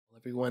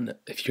Everyone,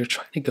 if you're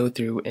trying to go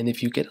through and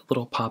if you get a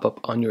little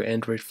pop-up on your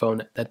Android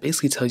phone that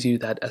basically tells you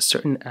that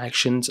certain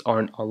actions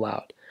aren't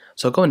allowed.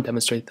 So I'll go and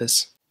demonstrate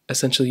this.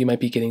 Essentially, you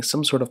might be getting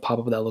some sort of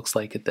pop-up that looks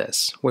like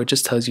this, where it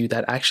just tells you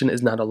that action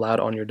is not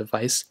allowed on your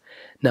device.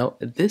 Now,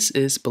 this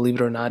is, believe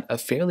it or not, a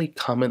fairly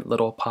common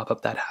little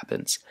pop-up that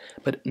happens.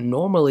 But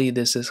normally,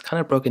 this is kind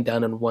of broken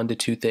down in one to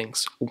two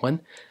things. One,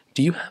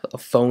 do you have a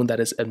phone that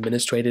is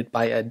administrated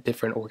by a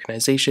different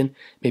organization?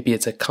 Maybe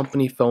it's a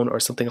company phone or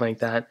something like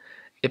that.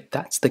 If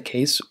that's the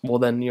case, well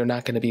then you're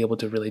not going to be able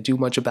to really do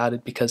much about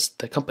it because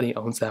the company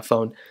owns that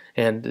phone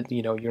and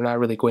you're not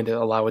really going to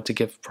allow it to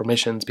give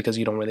permissions because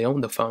you don't really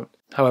own the phone.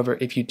 However,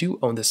 if you do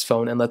own this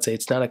phone and let's say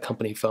it's not a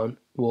company phone,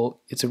 well,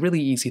 it's a really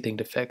easy thing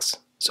to fix.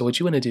 So what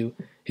you want to do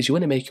is you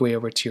want to make your way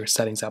over to your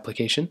settings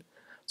application.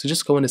 So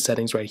just go into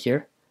settings right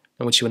here,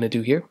 and what you want to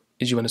do here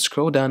is you want to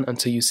scroll down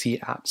until you see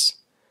apps.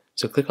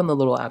 So click on the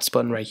little apps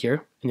button right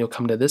here and you'll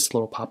come to this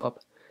little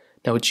pop-up.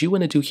 Now what you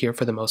want to do here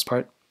for the most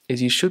part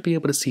is you should be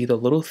able to see the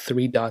little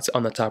three dots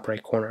on the top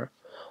right corner.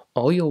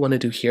 All you'll want to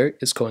do here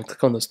is go and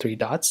click on those three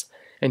dots,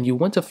 and you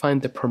want to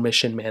find the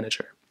permission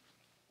manager.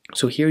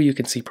 So here you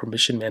can see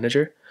permission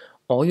manager.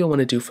 All you'll want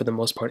to do for the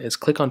most part is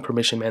click on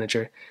permission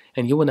manager,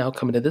 and you will now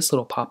come into this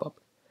little pop-up.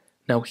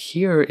 Now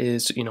here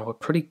is a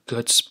pretty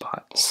good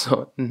spot.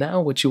 So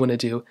now what you want to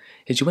do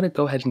is you want to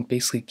go ahead and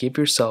basically give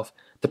yourself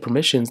the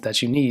permissions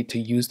that you need to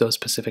use those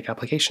specific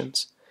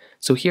applications.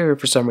 So here,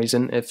 for some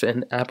reason, if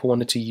an app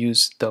wanted to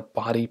use the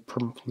body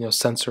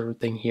sensor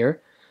thing here,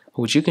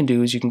 what you can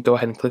do is you can go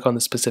ahead and click on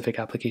the specific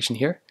application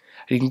here,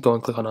 and you can go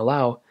and click on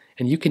allow,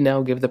 and you can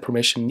now give the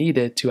permission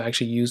needed to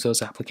actually use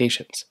those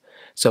applications.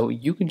 So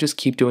you can just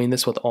keep doing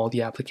this with all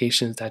the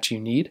applications that you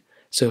need.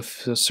 So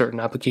if a certain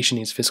application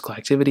needs physical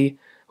activity,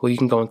 well, you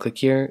can go and click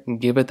here and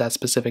give it that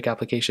specific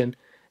application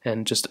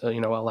and just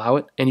allow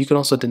it. And you can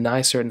also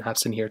deny certain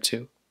apps in here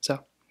too.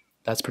 So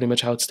that's pretty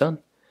much how it's done.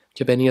 If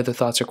you have any other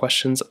thoughts or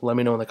questions, let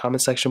me know in the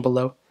comment section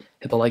below.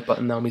 Hit the like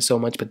button, that would mean so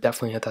much, but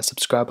definitely hit that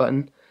subscribe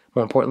button.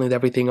 More importantly than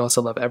everything else,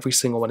 I love every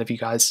single one of you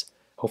guys.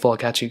 Hopefully I'll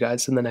catch you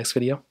guys in the next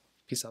video.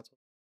 Peace out.